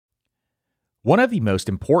One of the most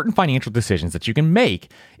important financial decisions that you can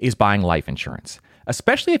make is buying life insurance,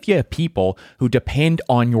 especially if you have people who depend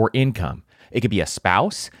on your income. It could be a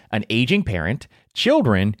spouse, an aging parent,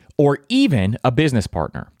 children, or even a business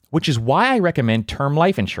partner, which is why I recommend term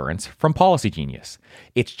life insurance from Policy Genius.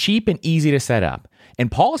 It's cheap and easy to set up.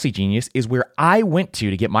 And Policy Genius is where I went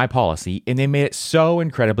to get my policy, and they made it so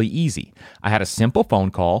incredibly easy. I had a simple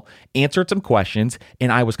phone call, answered some questions,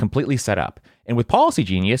 and I was completely set up. And with Policy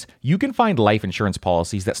Genius, you can find life insurance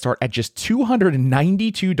policies that start at just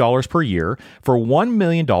 $292 per year for $1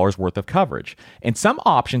 million worth of coverage. And some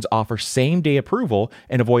options offer same-day approval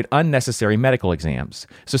and avoid unnecessary medical exams.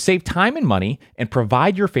 So save time and money and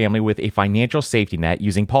provide your family with a financial safety net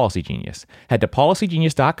using Policy Genius. Head to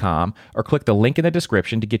policygenius.com or click the link in the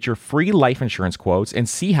description to get your free life insurance quotes and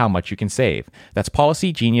see how much you can save. That's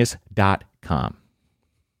policygenius.com.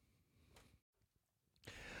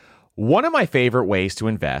 One of my favorite ways to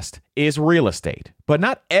invest is real estate, but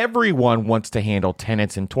not everyone wants to handle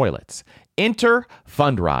tenants and toilets. Enter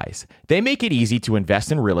Fundrise. They make it easy to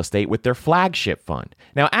invest in real estate with their flagship fund.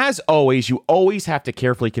 Now, as always, you always have to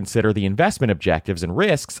carefully consider the investment objectives and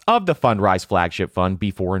risks of the Fundrise flagship fund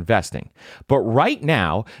before investing. But right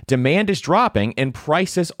now, demand is dropping and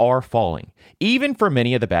prices are falling, even for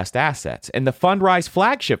many of the best assets. And the Fundrise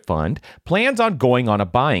flagship fund plans on going on a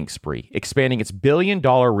buying spree, expanding its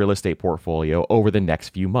billion-dollar real estate portfolio over the next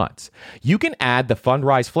few months. You can add the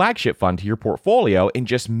Fundrise flagship fund to your portfolio in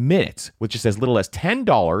just minutes, with just as little as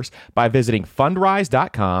 $10 by visiting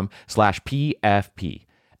fundrise.com/PFP.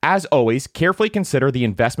 As always, carefully consider the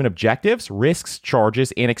investment objectives, risks,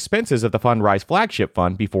 charges, and expenses of the Fundrise flagship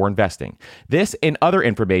fund before investing. This and other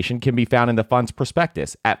information can be found in the fund's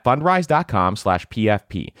prospectus at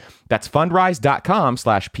fundrise.com/PFP. That's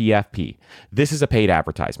fundrise.com/PFP. This is a paid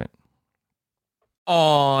advertisement.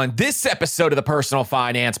 On this episode of the Personal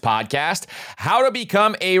Finance Podcast, how to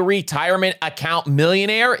become a retirement account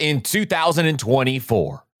millionaire in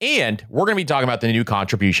 2024. And we're going to be talking about the new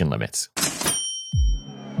contribution limits.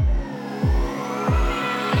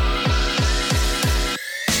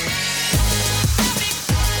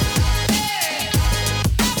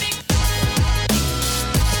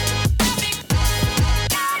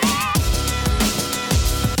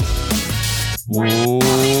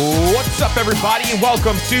 What's up, everybody, and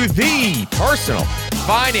welcome to the Personal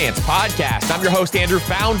Finance Podcast. I'm your host, Andrew,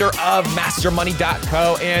 founder of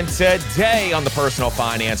MasterMoney.co, and today on the Personal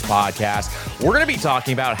Finance Podcast, we're going to be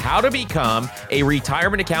talking about how to become a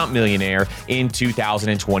retirement account millionaire in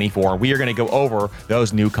 2024. We are going to go over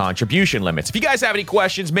those new contribution limits. If you guys have any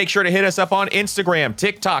questions, make sure to hit us up on Instagram,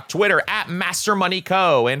 TikTok, Twitter, at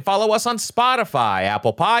MasterMoneyCo, and follow us on Spotify,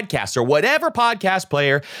 Apple Podcasts, or whatever podcast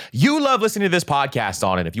player you love listening to this podcast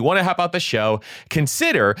on. And if you want to help out the show,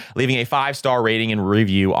 consider leaving a 5-star rating and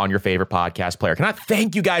review on your favorite podcast player. Cannot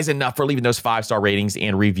thank you guys enough for leaving those 5-star ratings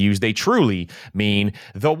and reviews. They truly mean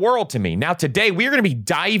the world to me. Now, today we are going to be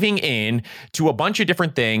diving in to a bunch of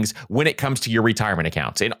different things when it comes to your retirement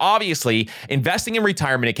accounts. And obviously, investing in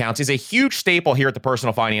retirement accounts is a huge staple here at the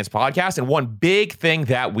Personal Finance Podcast and one big thing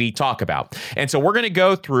that we talk about. And so we're going to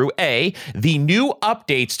go through the new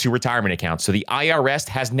updates to retirement accounts. So the IRS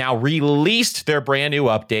has now released their brand new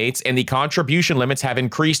updates and the contribution limits have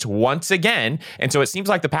increased once again. And so it seems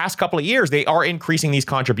like the past couple of years, they are increasing these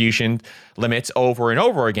contribution limits over and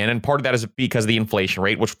over again. And part of that is because of the inflation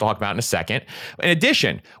rate, which we'll talk about in a second. In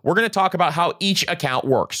addition, we're going to talk about how each account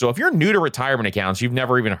works. So if you're new to retirement accounts, you've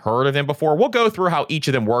never even heard of them before, we'll go through how each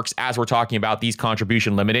of them works as we're talking about these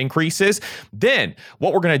contribution limit increases. Then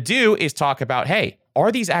what we're going to do is talk about, hey, are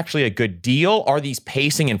these actually a good deal? Are these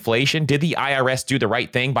pacing inflation? Did the IRS do the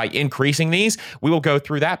right thing by increasing these? We will go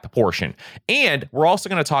through that portion. And we're also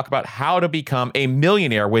going to talk about how to become a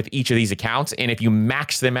millionaire with each of these accounts. And if you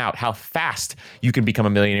max them out, how fast you can become a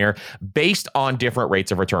millionaire based on different rates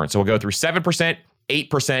of return. So we'll go through 7%,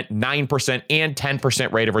 8%, 9%, and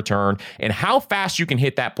 10% rate of return, and how fast you can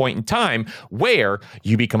hit that point in time where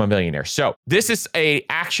you become a millionaire. So this is a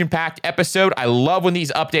action-packed episode. I love when these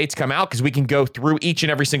updates come out because we can go through each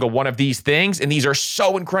and every single one of these things, and these are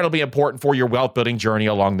so incredibly important for your wealth-building journey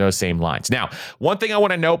along those same lines. Now, one thing I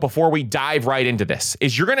want to note before we dive right into this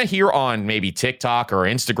is you're going to hear on maybe TikTok or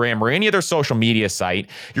Instagram or any other social media site,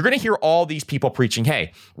 you're going to hear all these people preaching,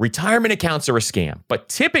 hey, retirement accounts are a scam. But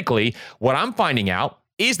typically, what I'm finding out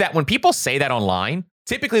is that when people say that online,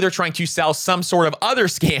 Typically, they're trying to sell some sort of other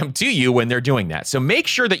scam to you when they're doing that. So make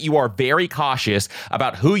sure that you are very cautious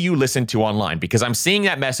about who you listen to online, because I'm seeing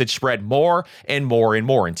that message spread more and more and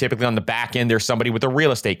more. And typically on the back end, there's somebody with a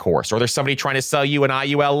real estate course, or there's somebody trying to sell you an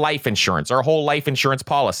IUL life insurance or a whole life insurance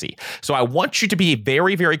policy. So I want you to be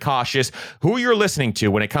very, very cautious who you're listening to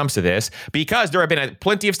when it comes to this, because there have been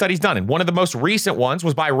plenty of studies done. And one of the most recent ones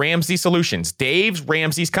was by Ramsey Solutions. Dave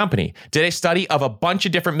Ramsey's company did a study of a bunch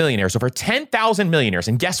of different millionaires, over 10,000 millionaires.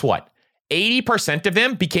 And guess what? 80% of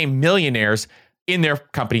them became millionaires in their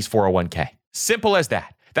company's 401k. Simple as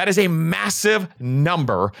that. That is a massive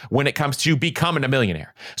number when it comes to becoming a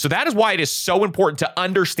millionaire. So that is why it is so important to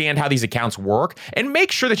understand how these accounts work and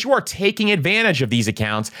make sure that you are taking advantage of these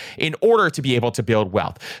accounts in order to be able to build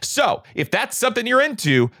wealth. So if that's something you're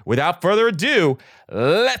into, without further ado,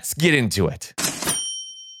 let's get into it.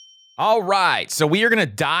 All right, so we are going to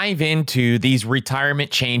dive into these retirement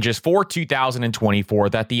changes for 2024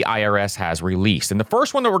 that the IRS has released. And the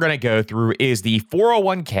first one that we're going to go through is the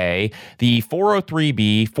 401k, the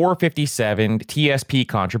 403b, 457 TSP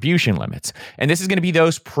contribution limits. And this is going to be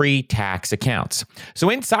those pre-tax accounts. So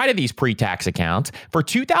inside of these pre-tax accounts, for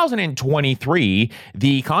 2023,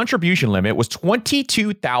 the contribution limit was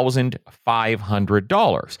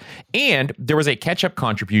 $22,500. And there was a catch-up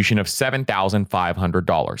contribution of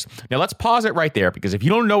 $7,500. Now, let's pause it right there, because if you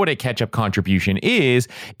don't know what a catch-up contribution is,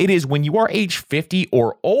 it is when you are age 50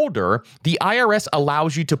 or older, the IRS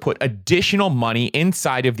allows you to put additional money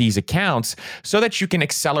inside of these accounts so that you can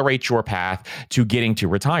accelerate your path to getting to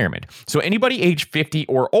retirement. So anybody age 50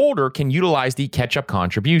 or older can utilize the catch-up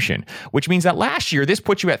contribution, which means that last year, this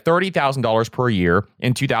put you at $30,000 per year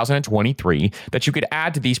in 2023 that you could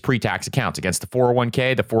add to these pre-tax accounts against the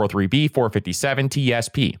 401k, the 403b, 457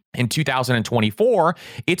 TSP. In 2024,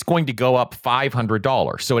 it's going to go up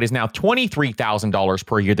 $500. So it is now $23,000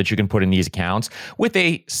 per year that you can put in these accounts with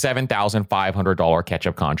a $7,500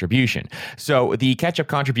 catch-up contribution. So the catch-up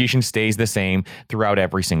contribution stays the same throughout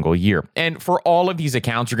every single year. And for all of these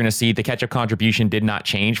accounts, you're going to see the catch-up contribution did not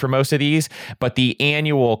change for most of these, but the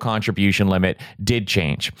annual contribution limit did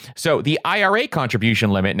change. So the IRA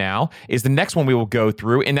contribution limit now is the next one we will go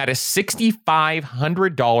through, and that is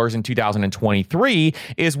 $6,500 in 2023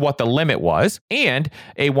 is what the limit was, and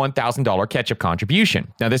a $1,000 catch-up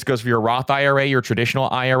contribution. Now, this goes for your Roth IRA, your traditional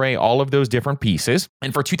IRA, all of those different pieces.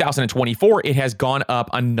 And for 2024, it has gone up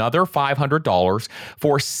another $500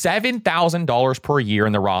 for $7,000 per year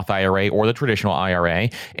in the Roth IRA or the traditional IRA,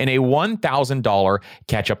 and a $1,000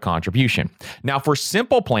 catch-up contribution. Now, for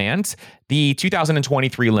simple plans, the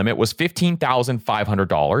 2023 limit was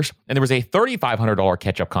 $15,500, and there was a $3,500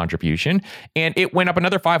 catch-up contribution, and it went up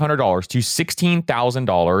another $500 to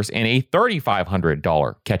 $16,000 and a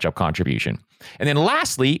 $3,500 catch-up contribution. And then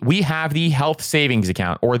lastly, we have the health savings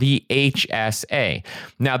account, or the HSA.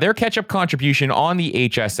 Now, their catch-up contribution on the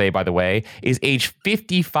HSA, by the way, is age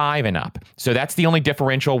 55 and up. So that's the only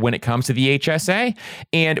differential when it comes to the HSA.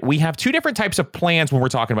 And we have two different types of plans when we're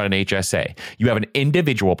talking about an HSA. You have an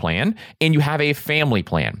individual plan and you have a family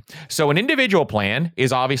plan. So an individual plan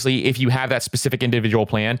is obviously, if you have that specific individual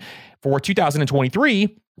plan, for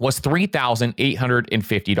 2023 was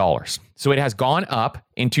 $3,850. So it has gone up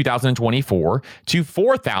in 2024 to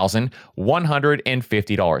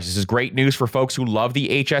 $4,150. This is great news for folks who love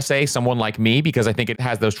the HSA, someone like me, because I think it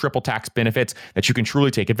has those triple tax benefits that you can truly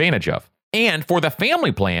take advantage of. And for the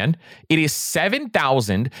family plan, it is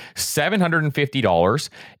 $7,750,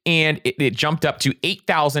 and it jumped up to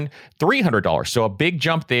 $8,300. So a big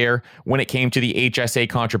jump there when it came to the HSA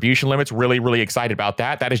contribution limits. Really, really excited about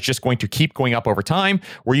that. That is just going to keep going up over time,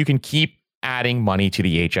 where you can keep adding money to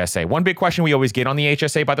the HSA. One big question we always get on the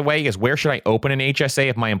HSA, by the way, is where should I open an HSA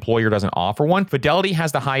if my employer doesn't offer one? Fidelity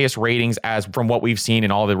has the highest ratings as from what we've seen in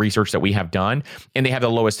all the research that we have done, and they have the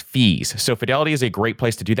lowest fees. So Fidelity is a great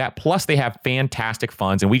place to do that. Plus, they have fantastic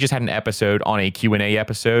funds, and we just had an episode on a Q&A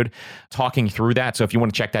episode talking through that. So if you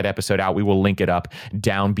want to check that episode out, we will link it up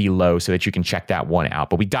down below so that you can check that one out.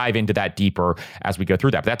 But we dive into that deeper as we go through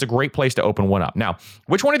that. But that's a great place to open one up. Now,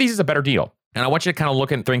 which one of these is a better deal? And I want you to kind of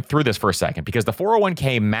look and think through this for a second, because the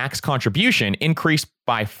 401k max contribution increased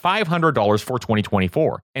by $500 for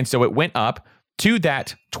 2024. And so it went up to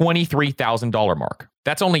that $23,000 mark.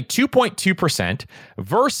 That's only 2.2%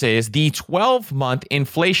 versus the 12-month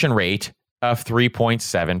inflation rate of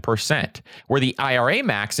 3.7%, where the IRA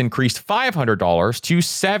max increased $500 to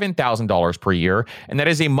 $7,000 per year, and that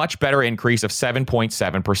is a much better increase of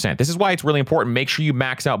 7.7%. This is why it's really important. Make sure you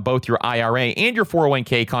max out both your IRA and your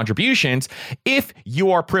 401k contributions if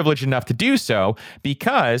you are privileged enough to do so,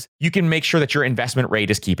 because you can make sure that your investment rate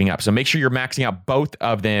is keeping up. So make sure you're maxing out both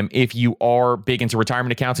of them if you are big into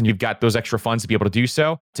retirement accounts and you've got those extra funds to be able to do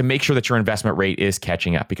so, to make sure that your investment rate is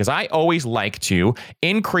catching up. Because I always like to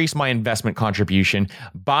increase my investment contribution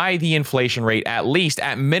by the inflation rate, at least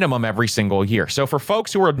at minimum every single year. So for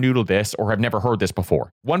folks who are new to this or have never heard this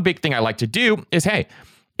before, one big thing I like to do is, hey,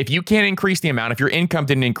 if you can't increase the amount, if your income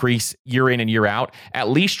didn't increase year in and year out, at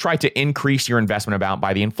least try to increase your investment amount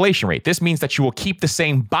by the inflation rate. This means that you will keep the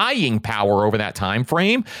same buying power over that time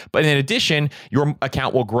frame, but in addition, your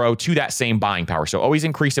account will grow to that same buying power. So always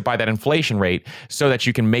increase it by that inflation rate so that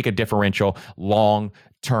you can make a differential long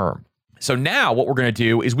term. So now what we're going to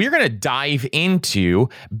do is we're going to dive into,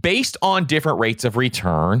 based on different rates of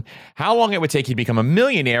return, how long it would take you to become a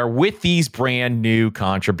millionaire with these brand new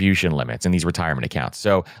contribution limits in these retirement accounts.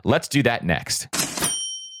 So let's do that next.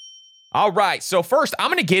 All right, so first, I'm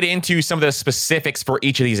going to get into some of the specifics for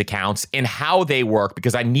each of these accounts and how they work,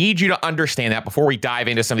 because I need you to understand that before we dive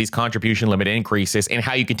into some of these contribution limit increases and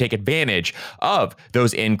how you can take advantage of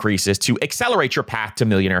those increases to accelerate your path to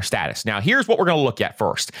millionaire status. Now, here's what we're going to look at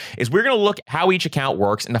first, is we're going to look at how each account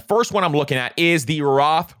works. And the first one I'm looking at is the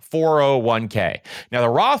Roth 401k. Now, the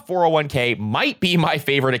Roth 401k might be my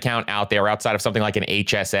favorite account out there outside of something like an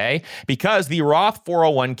HSA, because the Roth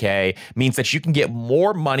 401k means that you can get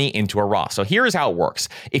more money into a Roth. So here's how it works.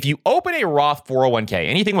 If you open a Roth 401k,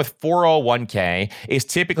 anything with 401k is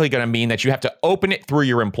typically going to mean that you have to open it through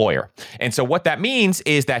your employer. And so what that means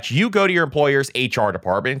is that you go to your employer's HR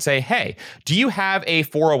department and say, hey, do you have a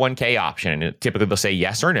 401k option? And typically they'll say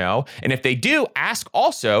yes or no. And if they do, ask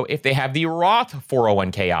also if they have the Roth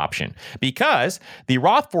 401k option, because the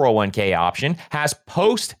Roth 401k option has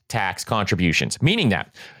post-tax contributions, meaning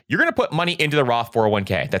that you're going to put money into the Roth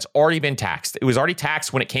 401k that's already been taxed. It was already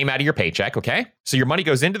taxed when it came out of your paycheck, okay? So your money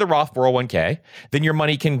goes into the Roth 401k. Then your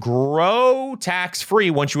money can grow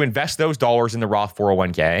tax-free once you invest those dollars in the Roth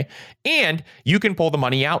 401k, and you can pull the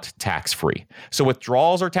money out tax-free. So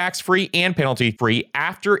withdrawals are tax-free and penalty-free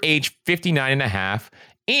after age 59 and a half,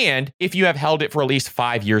 and if you have held it for at least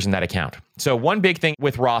 5 years in that account. So one big thing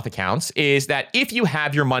with Roth accounts is that if you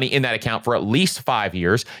have your money in that account for at least 5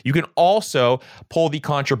 years, you can also pull the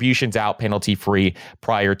contributions out penalty-free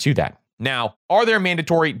prior to that. Now, are there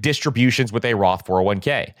mandatory distributions with a Roth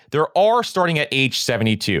 401k? There are, starting at age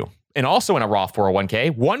 72. And also in a Roth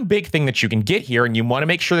 401k, one big thing that you can get here, and you want to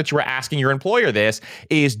make sure that you are asking your employer this,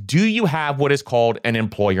 is do you have what is called an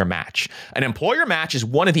employer match? An employer match is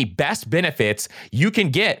one of the best benefits you can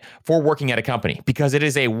get for working at a company, because it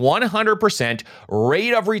is a 100%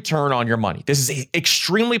 rate of return on your money. This is an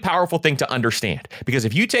extremely powerful thing to understand, because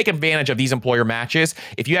if you take advantage of these employer matches,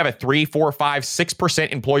 if you have a 3, 4, 5, 6%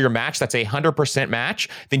 employer match, that's a 100% match,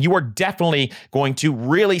 then you are definitely going to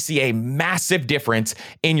really see a massive difference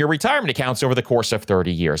in your retirement accounts over the course of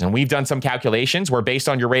 30 years. And we've done some calculations where, based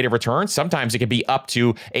on your rate of return, sometimes it could be up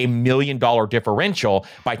to $1 million differential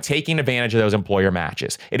by taking advantage of those employer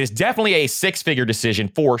matches. It is definitely a six-figure decision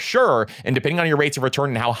for sure. And depending on your rates of return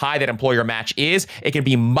and how high that employer match is, it can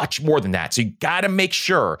be much more than that. So you got to make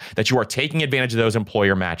sure that you are taking advantage of those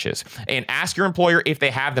employer matches, and ask your employer if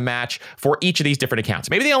they have the match for each of these different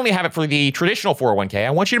accounts. Maybe they only have it for the traditional 401k.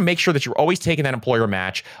 I want you to make sure that you're always taking that employer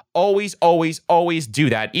match. Always, always, always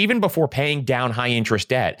do that, even before paying down high interest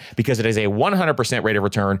debt, because it is a 100% rate of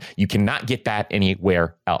return. You cannot get that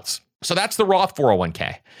anywhere else. So that's the Roth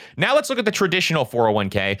 401k. Now let's look at the traditional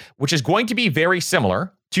 401k, which is going to be very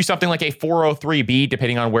similar to something like a 403b,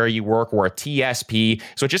 depending on where you work, or a TSP.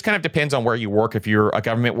 So it just kind of depends on where you work, if you're a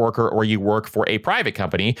government worker or you work for a private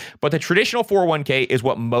company. But the traditional 401k is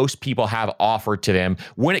what most people have offered to them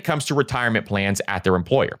when it comes to retirement plans at their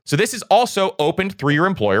employer. So this is also opened through your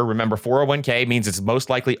employer. Remember, 401k means it's most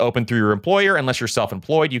likely open through your employer. Unless you're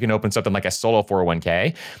self-employed, you can open something like a solo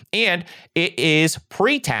 401k. And it is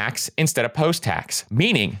pre-tax instead of post-tax,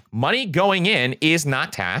 meaning money going in is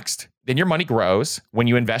not taxed. Then your money grows when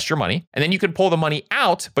you invest your money, and then you can pull the money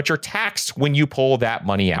out, but you're taxed when you pull that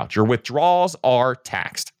money out. Your withdrawals are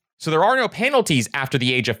taxed. So there are no penalties after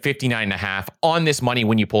the age of 59 and a half on this money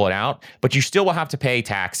when you pull it out, but you still will have to pay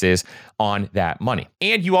taxes on that money.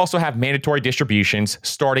 And you also have mandatory distributions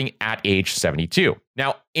starting at age 72.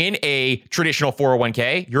 Now, in a traditional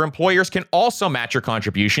 401k, your employers can also match your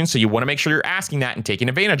contributions. So you want to make sure you're asking that and taking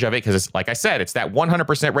advantage of it because it's, like I said, it's that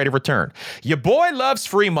 100% rate of return. Your boy loves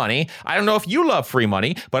free money. I don't know if you love free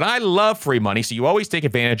money, but I love free money. So you always take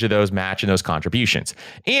advantage of those match and those contributions.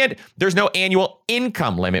 And there's no annual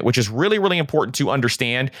income limit, which is really, really important to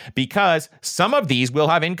understand because some of these will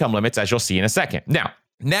have income limits, as you'll see in a second. Now,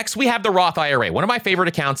 next, we have the Roth IRA, one of my favorite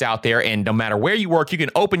accounts out there. And no matter where you work, you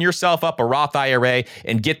can open yourself up a Roth IRA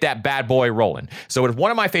and get that bad boy rolling. So it's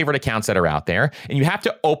one of my favorite accounts that are out there, and you have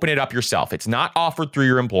to open it up yourself. It's not offered through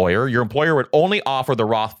your employer. Your employer would only offer the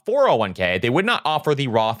Roth 401k. They would not offer the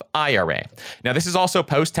Roth IRA. Now, this is also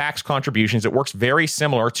post-tax contributions. It works very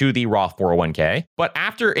similar to the Roth 401k. But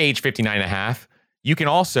after age 59 and a half, you can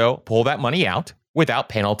also pull that money out without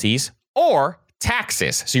penalties or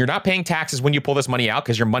taxes. So you're not paying taxes when you pull this money out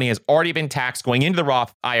because your money has already been taxed going into the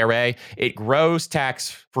Roth IRA. It grows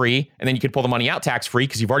tax-free, and then you can pull the money out tax-free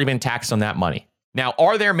because you've already been taxed on that money. Now,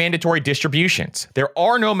 are there mandatory distributions? There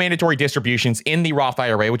are no mandatory distributions in the Roth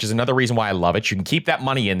IRA, which is another reason why I love it. You can keep that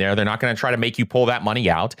money in there. They're not going to try to make you pull that money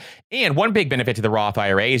out. And one big benefit to the Roth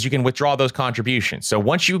IRA is you can withdraw those contributions. So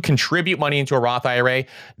once you contribute money into a Roth IRA,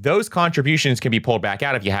 those contributions can be pulled back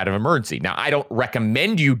out if you had an emergency. Now, I don't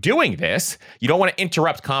recommend you doing this. You don't want to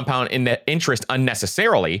interrupt compound interest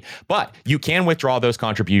unnecessarily, but you can withdraw those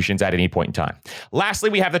contributions at any point in time. Lastly,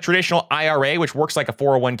 we have the traditional IRA, which works like a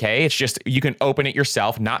 401k. It's just you can open it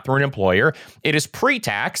yourself, not through an employer. It is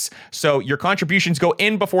pre-tax, so your contributions go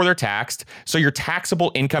in before they're taxed, so your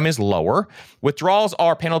taxable income is lower. Withdrawals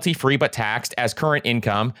are penalty-free but taxed as current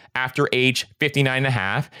income after age 59 and a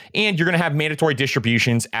half, and you're going to have mandatory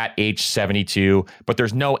distributions at age 72, but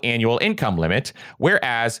there's no annual income limit,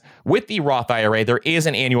 whereas with the Roth IRA, there is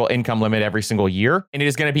an annual income limit every single year, and it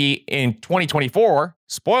is going to be in 2024.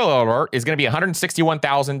 Spoiler alert, is going to be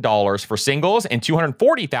 $161,000 for singles and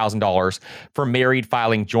 $240,000 for married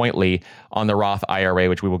filing jointly on the Roth IRA,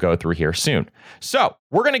 which we will go through here soon. So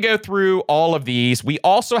we're going to go through all of these. We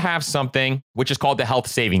also have something which is called the health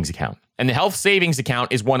savings account. And the health savings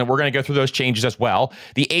account is one that we're going to go through those changes as well.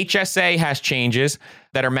 The HSA has changes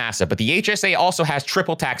that are massive, but the HSA also has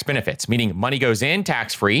triple tax benefits, meaning money goes in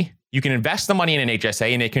tax-free. You can invest the money in an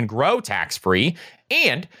HSA and it can grow tax-free,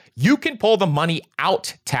 and you can pull the money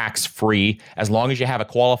out tax-free as long as you have a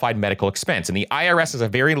qualified medical expense. And the IRS has a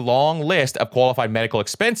very long list of qualified medical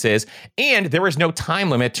expenses, and there is no time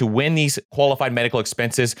limit to when these qualified medical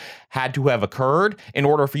expenses had to have occurred in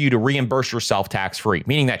order for you to reimburse yourself tax-free,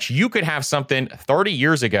 meaning that you could have something 30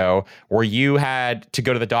 years ago where you had to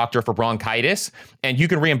go to the doctor for bronchitis, and you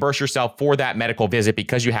can reimburse yourself for that medical visit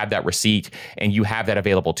because you have that receipt and you have that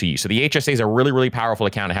available to you. So the HSA is a really, really powerful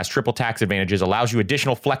account. It has triple tax advantages, allows you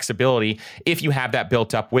additional flexibility if you have that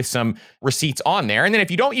built up with some receipts on there. And then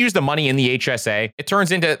if you don't use the money in the HSA, it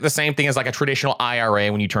turns into the same thing as like a traditional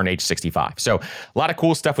IRA when you turn age 65. So a lot of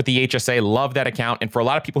cool stuff with the HSA. Love that account. And for a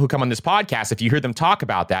lot of people who come on this podcast, if you hear them talk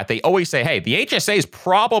about that, they always say, hey, the HSA is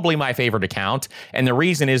probably my favorite account. And the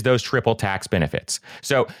reason is those triple tax benefits.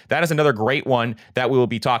 So that is another great one that we will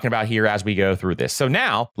be talking about here as we go through this. So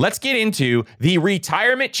now let's get into the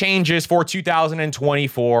retirement changes for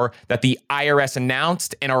 2024 that the IRS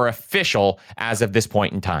announced and are official as of this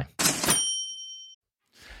point in time.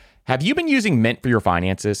 Have you been using Mint for your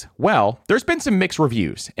finances? Well, there's been some mixed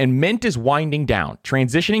reviews, and Mint is winding down,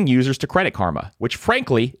 transitioning users to Credit Karma, which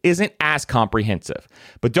frankly isn't as comprehensive.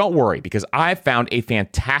 But don't worry, because I've found a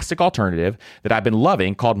fantastic alternative that I've been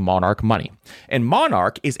loving called Monarch Money. And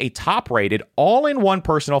Monarch is a top-rated, all-in-one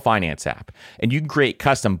personal finance app. And you can create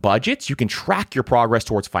custom budgets, you can track your progress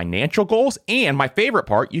towards financial goals, and my favorite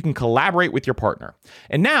part, you can collaborate with your partner.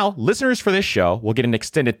 And now, listeners for this show will get an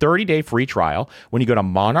extended 30-day free trial when you go to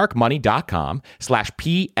monarchmoney.com/PFP.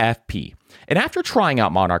 And after trying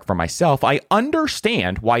out Monarch for myself, I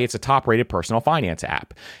understand why it's a top-rated personal finance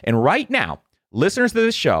app. And right now, listeners to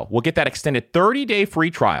this show will get that extended 30-day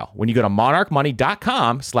free trial when you go to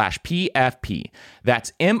monarchmoney.com/PFP.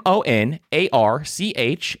 That's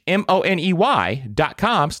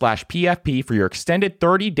monarchmoney.com/PFP for your extended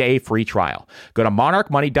 30-day free trial. Go to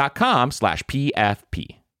monarchmoney.com/PFP.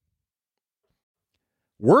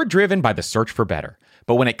 We're driven by the search for better.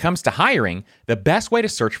 But when it comes to hiring, the best way to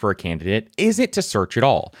search for a candidate isn't to search at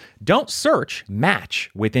all. Don't search, match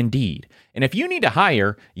with Indeed. And if you need to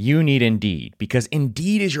hire, you need Indeed, because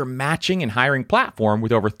Indeed is your matching and hiring platform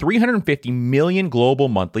with over 350 million global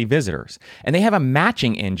monthly visitors. And they have a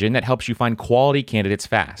matching engine that helps you find quality candidates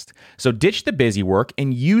fast. So ditch the busy work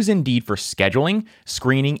and use Indeed for scheduling,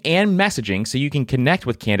 screening, and messaging so you can connect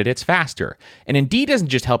with candidates faster. And Indeed doesn't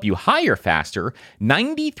just help you hire faster.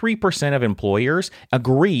 93% of employers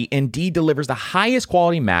agree Indeed delivers the highest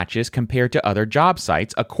quality matches compared to other job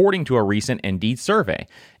sites, according to a recent Indeed survey.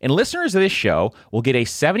 And listeners of this show will get a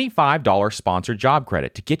 $75 sponsored job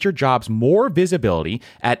credit to get your jobs more visibility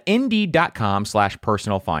at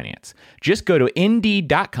Indeed.com/personalfinance. Just go to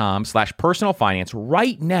Indeed.com/personalfinance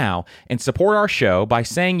right now and support our show by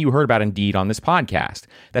saying you heard about Indeed on this podcast.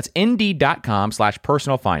 That's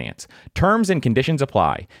Indeed.com/personalfinance. Terms and conditions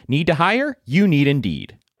apply. Need to hire? You need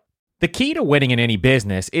Indeed. The key to winning in any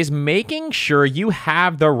business is making sure you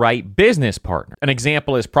have the right business partner. An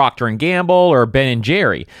example is Procter & Gamble or Ben &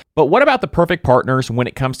 Jerry. But what about the perfect partners when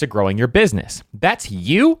it comes to growing your business? That's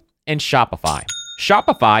you and Shopify.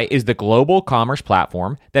 Shopify is the global commerce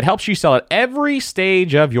platform that helps you sell at every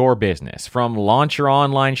stage of your business, from launch your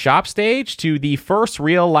online shop stage to the first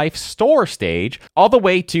real-life store stage, all the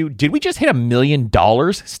way to, did we just hit $1 million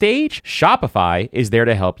stage? Shopify is there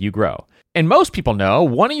to help you grow. And most people know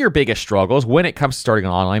one of your biggest struggles when it comes to starting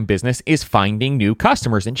an online business is finding new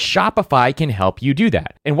customers, and Shopify can help you do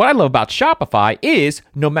that. And what I love about Shopify is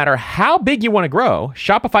no matter how big you want to grow,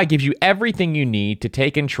 Shopify gives you everything you need to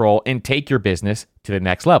take control and take your business to the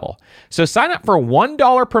next level. So sign up for a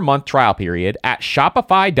 $1 per month trial period at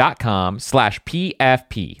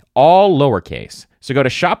shopify.com/PFP, all lowercase. So go to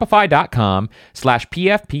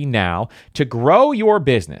shopify.com/PFP now to grow your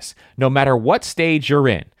business, no matter what stage you're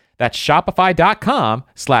in. That's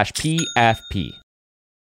shopify.com/PFP.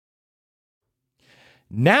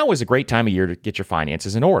 Now is a great time of year to get your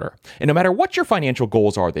finances in order. And no matter what your financial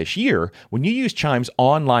goals are this year, when you use Chime's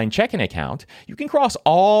online checking account, you can cross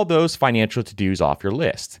all those financial to-dos off your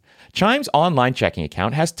list. Chime's online checking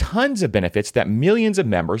account has tons of benefits that millions of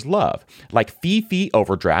members love, like fee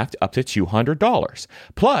overdraft up to $200.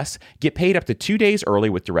 Plus, get paid up to 2 days early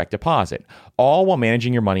with direct deposit, all while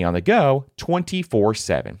managing your money on the go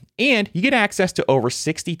 24/7. And you get access to over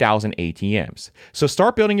 60,000 ATMs. So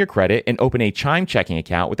start building your credit and open a Chime checking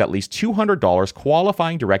account with at least $200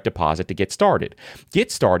 qualifying direct deposit to get started.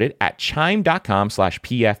 Get started at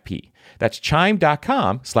chime.com/PFP. That's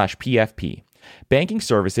chime.com/PFP. Banking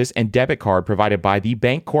services and debit card provided by the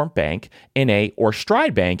Bancorp Bank, N.A. or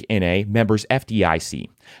Stride Bank, N.A., members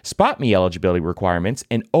FDIC. SpotMe eligibility requirements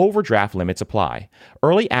and overdraft limits apply.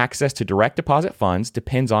 Early access to direct deposit funds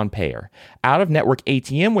depends on payer. Out-of-network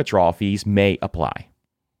ATM withdrawal fees may apply.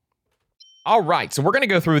 All right, so we're going to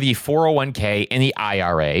go through the 401k and the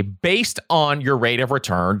IRA based on your rate of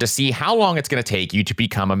return to see how long it's going to take you to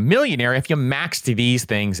become a millionaire if you max these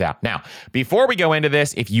things out. Now, before we go into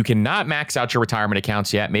this, if you cannot max out your retirement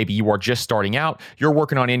accounts yet, maybe you are just starting out, you're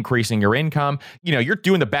working on increasing your income, you're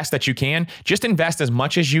doing the best that you can, just invest as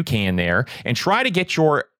much as you can there and try to get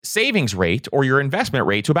your savings rate or your investment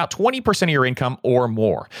rate to about 20% of your income or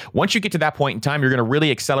more. Once you get to that point in time, you're going to really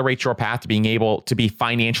accelerate your path to being able to be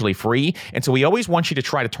financially free. And so we always want you to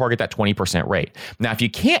try to target that 20% rate. Now, if you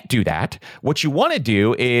can't do that, what you want to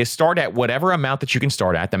do is start at whatever amount that you can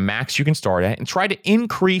start at, the max you can start at, and try to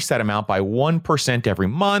increase that amount by 1% every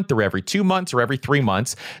month or every 2 months or every 3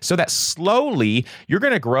 months so that slowly you're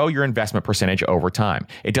going to grow your investment percentage over time.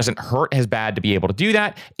 It doesn't hurt as bad to be able to do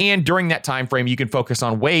that. And during that time frame, you can focus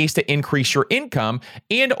on ways to increase your income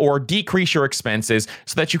and or decrease your expenses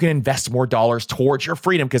so that you can invest more dollars towards your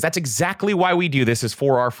freedom, because that's exactly why we do this, is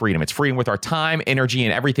for our freedom. It's freedom with our time, energy,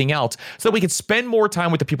 and everything else so that we can spend more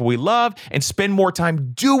time with the people we love and spend more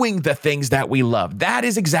time doing the things that we love. That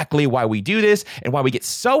is exactly why we do this and why we get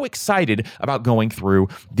so excited about going through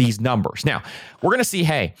these numbers. Now, we're going to see,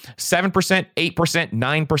 7%, 8%,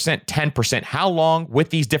 9%, 10%. How long with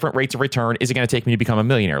these different rates of return is it going to take me to become a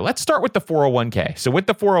millionaire? Let's start with the 401k. So with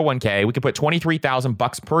the 401k, we could put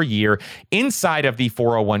 $23,000 per year inside of the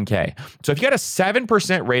 401k. So if you got a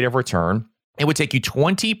 7% rate of return, it would take you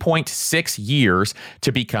 20.6 years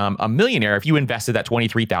to become a millionaire if you invested that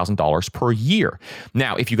 $23,000 per year.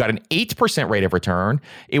 Now, if you got an 8% rate of return,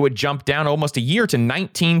 it would jump down almost a year to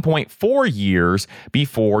 19.4 years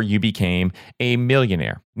before you became a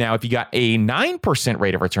millionaire. Now, if you got a 9%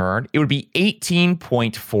 rate of return, it would be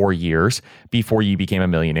 18.4 years before you became a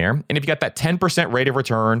millionaire. And if you got that 10% rate of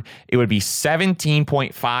return, it would be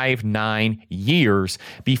 17.59 years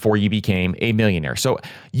before you became a millionaire. So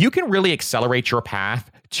you can really accelerate your path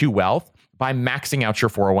to wealth by maxing out your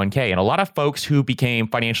 401k. And a lot of folks who became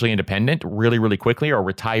financially independent really, really quickly or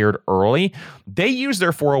retired early, they use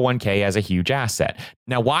their 401k as a huge asset.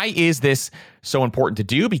 Now, why is this so important to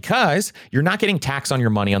do? Because you're not getting tax on your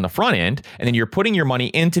money on the front end, and then you're putting your money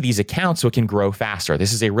into these accounts so it can grow faster.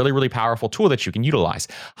 This is a really, really powerful tool that you can utilize.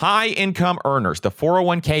 High income earners, the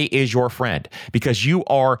 401k is your friend because you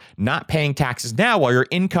are not paying taxes now while your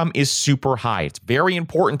income is super high. It's very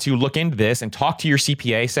important to look into this and talk to your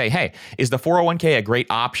CPA. Say, hey, is the 401k a great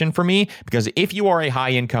option for me? Because if you are a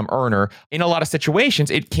high income earner, in a lot of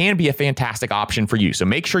situations, it can be a fantastic option for you. So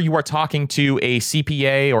make sure you are talking to a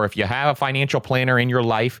CPA, or if you have a financial planner in your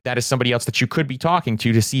life, that is somebody else that you could be talking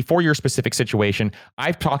to see for your specific situation.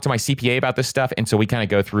 I've talked to my CPA about this stuff, and so we kind of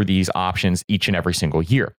go through these options each and every single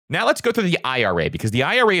year. Now let's go through the IRA, because the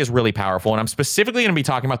IRA is really powerful, and I'm specifically going to be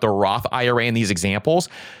talking about the Roth IRA in these examples.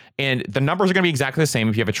 And the numbers are going to be exactly the same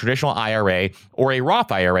if you have a traditional IRA or a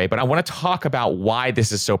Roth IRA, but I want to talk about why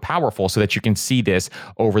this is so powerful so that you can see this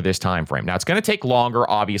over this time frame. Now, it's going to take longer,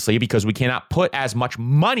 obviously, because we cannot put as much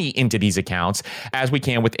money into these accounts as we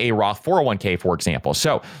can with a Roth 401k, for example.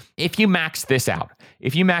 So if you max this out,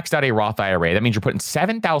 if you maxed out a Roth IRA, that means you're putting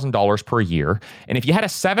 $7,000 per year. And if you had a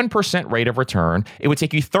 7% rate of return, it would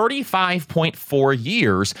take you 35.4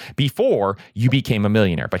 years before you became a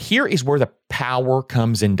millionaire. But here is where the power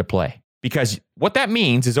comes into play. Because what that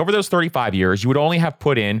means is over those 35 years, you would only have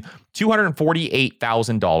put in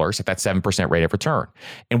 $248,000 at that 7% rate of return.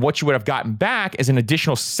 And what you would have gotten back is an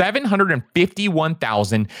additional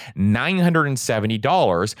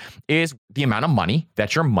 $751,970 is the amount of money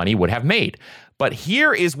that your money would have made. But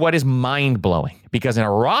here is what is mind-blowing, because in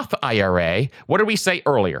a Roth IRA, what did we say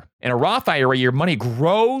earlier? In a Roth IRA, your money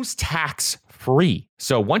grows tax-free.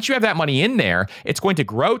 So once you have that money in there, it's going to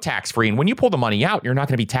grow tax-free. And when you pull the money out, you're not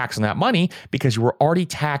going to be taxed on that money because you were already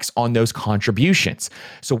taxed on those contributions.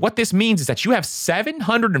 So what this means is that you have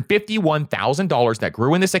 $751,000 that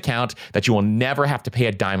grew in this account that you will never have to pay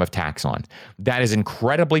a dime of tax on. That is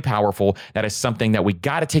incredibly powerful. That is something that we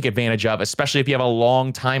got to take advantage of, especially if you have a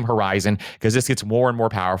long time horizon, because this gets more and more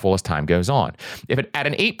powerful as time goes on. If it at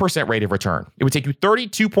an 8% rate of return, it would take you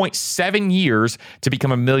 32.7 years to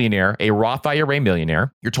become a millionaire, a Roth IRA millionaire.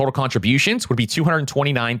 Your total contributions would be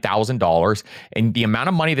 $229,000, and the amount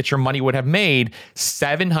of money that your money would have made,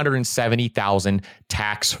 $770,000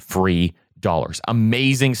 tax-free.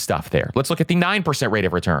 Amazing stuff there. Let's look at the 9% rate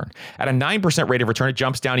of return. At a 9% rate of return, it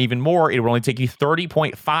jumps down even more. It would only take you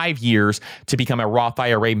 30.5 years to become a Roth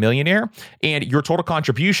IRA millionaire. And your total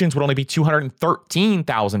contributions would only be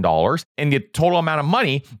 $213,000. And the total amount of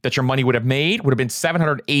money that your money would have made would have been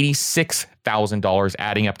 $786,000,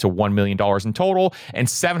 adding up to $1 million in total. And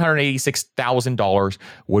 $786,000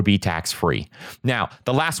 would be tax-free. Now,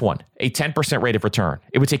 the last one, a 10% rate of return.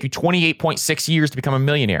 It would take you 28.6 years to become a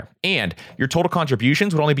millionaire. And your total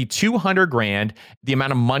contributions would only be $200,000. The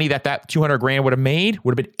amount of money that $200,000 would have made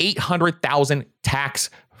would have been $800,000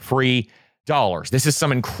 tax-free. This is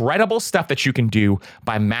some incredible stuff that you can do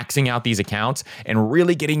by maxing out these accounts and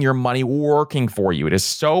really getting your money working for you. It is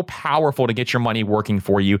so powerful to get your money working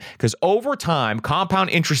for you, because over time, compound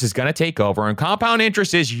interest is going to take over, and compound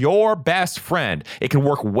interest is your best friend. It can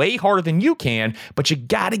work way harder than you can, but you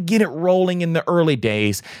got to get it rolling in the early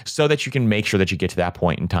days so that you can make sure that you get to that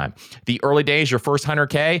point in time. The early days, your first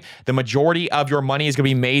 100K, the majority of your money is going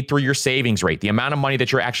to be made through your savings rate, the amount of money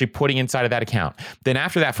that you're actually putting inside of that account. Then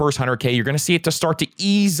after that first 100K, you're going to see it to start to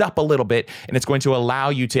ease up a little bit, and it's going to allow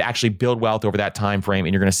you to actually build wealth over that time frame,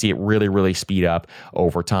 and you're going to see it really, really speed up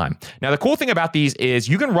over time. Now, the cool thing about these is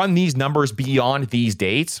you can run these numbers beyond these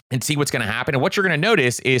dates and see what's going to happen. And what you're going to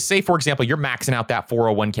notice is, say, for example, you're maxing out that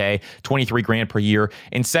 401k, $23,000 per year.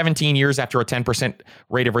 In 17 years after a 10%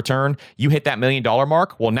 rate of return, you hit that $1 million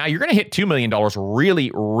mark. Well, now you're going to hit $2 million really,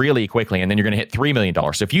 really quickly, and then you're going to hit $3 million.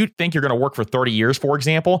 So if you think you're going to work for 30 years, for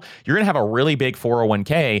example, you're going to have a really big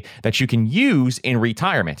 401k that you can use in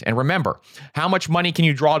retirement. And remember, how much money can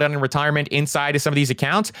you draw down in retirement inside of some of these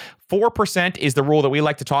accounts? 4% is the rule that we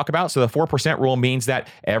like to talk about. So the 4% rule means that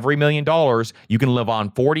every $1 million, you can live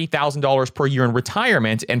on $40,000 per year in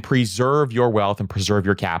retirement and preserve your wealth and preserve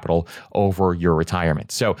your capital over your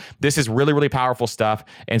retirement. So this is really, really powerful stuff.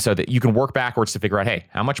 And so that you can work backwards to figure out, hey,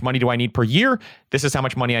 how much money do I need per year? This is how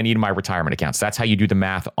much money I need in my retirement accounts. That's how you do the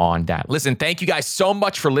math on that. Listen, thank you guys so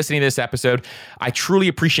much for listening to this episode. I truly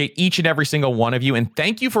appreciate each and every single one of you. And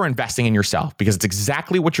thank you for investing in yourself, because it's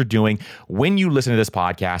exactly what you're doing when you listen to this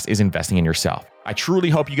podcast, is investing in yourself. I truly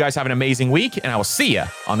hope you guys have an amazing week, and I will see you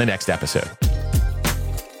on the next episode.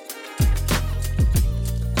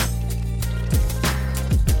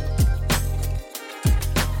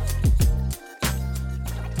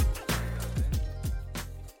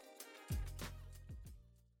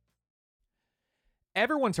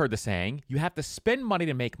 Everyone's heard the saying, you have to spend money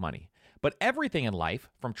to make money. But everything in life,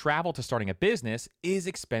 from travel to starting a business, is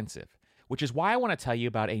expensive. which is why I want to tell you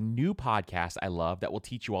about a new podcast I love that will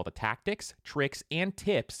teach you all the tactics, tricks, and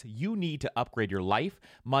tips you need to upgrade your life,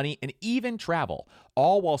 money, and even travel,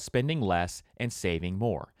 all while spending less and saving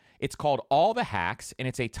more. It's called All the Hacks, and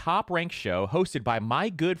it's a top-ranked show hosted by my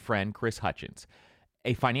good friend Chris Hutchins,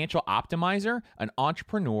 a financial optimizer, an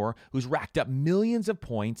entrepreneur who's racked up millions of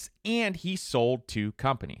points, and he sold 2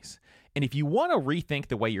 companies. And if you want to rethink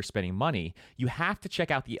the way you're spending money, you have to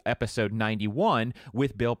check out the episode 91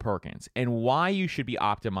 with Bill Perkins and why you should be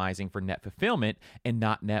optimizing for net fulfillment and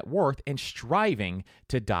not net worth and striving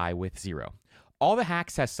to die with zero. All the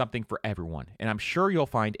Hacks has something for everyone, and I'm sure you'll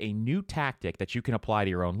find a new tactic that you can apply to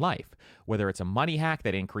your own life, whether it's a money hack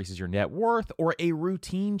that increases your net worth or a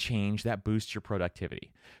routine change that boosts your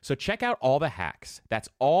productivity. So check out All the Hacks. That's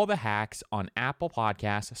All the Hacks on Apple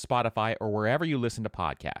Podcasts, Spotify, or wherever you listen to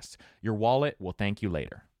podcasts. Your wallet will thank you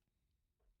later.